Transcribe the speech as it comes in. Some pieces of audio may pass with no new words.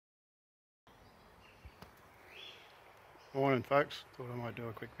Morning folks, thought I might do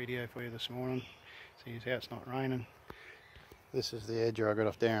a quick video for you this morning, seeing as how it's not raining. This is the edger I got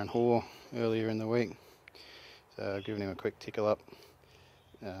off Darren Hall earlier in the week, so I've given him a quick tickle up,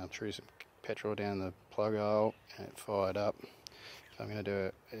 threw some petrol down the plug hole and it fired up. So I'm going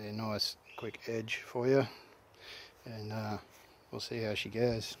to do a nice quick edge for you and we'll see how she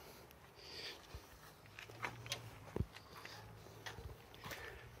goes.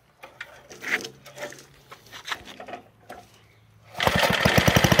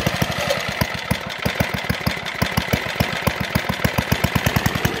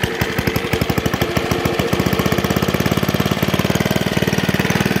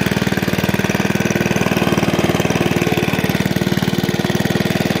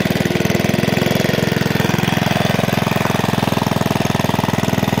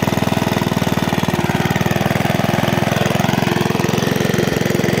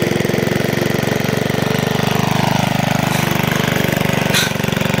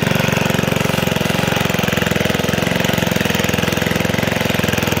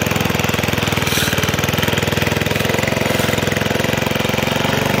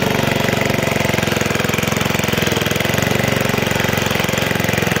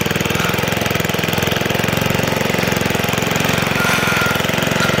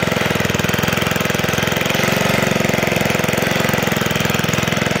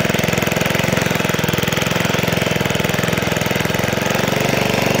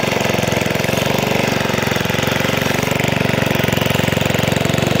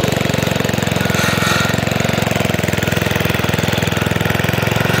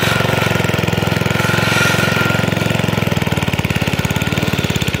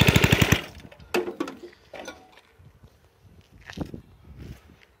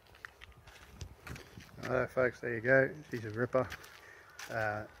 Alright folks, there you go, she's a ripper.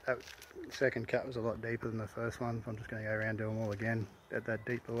 That second cut was a lot deeper than the first one, so I'm just going to go around and do them all again at that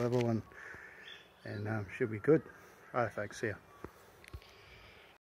deeper level and should be good. Alright folks, see ya.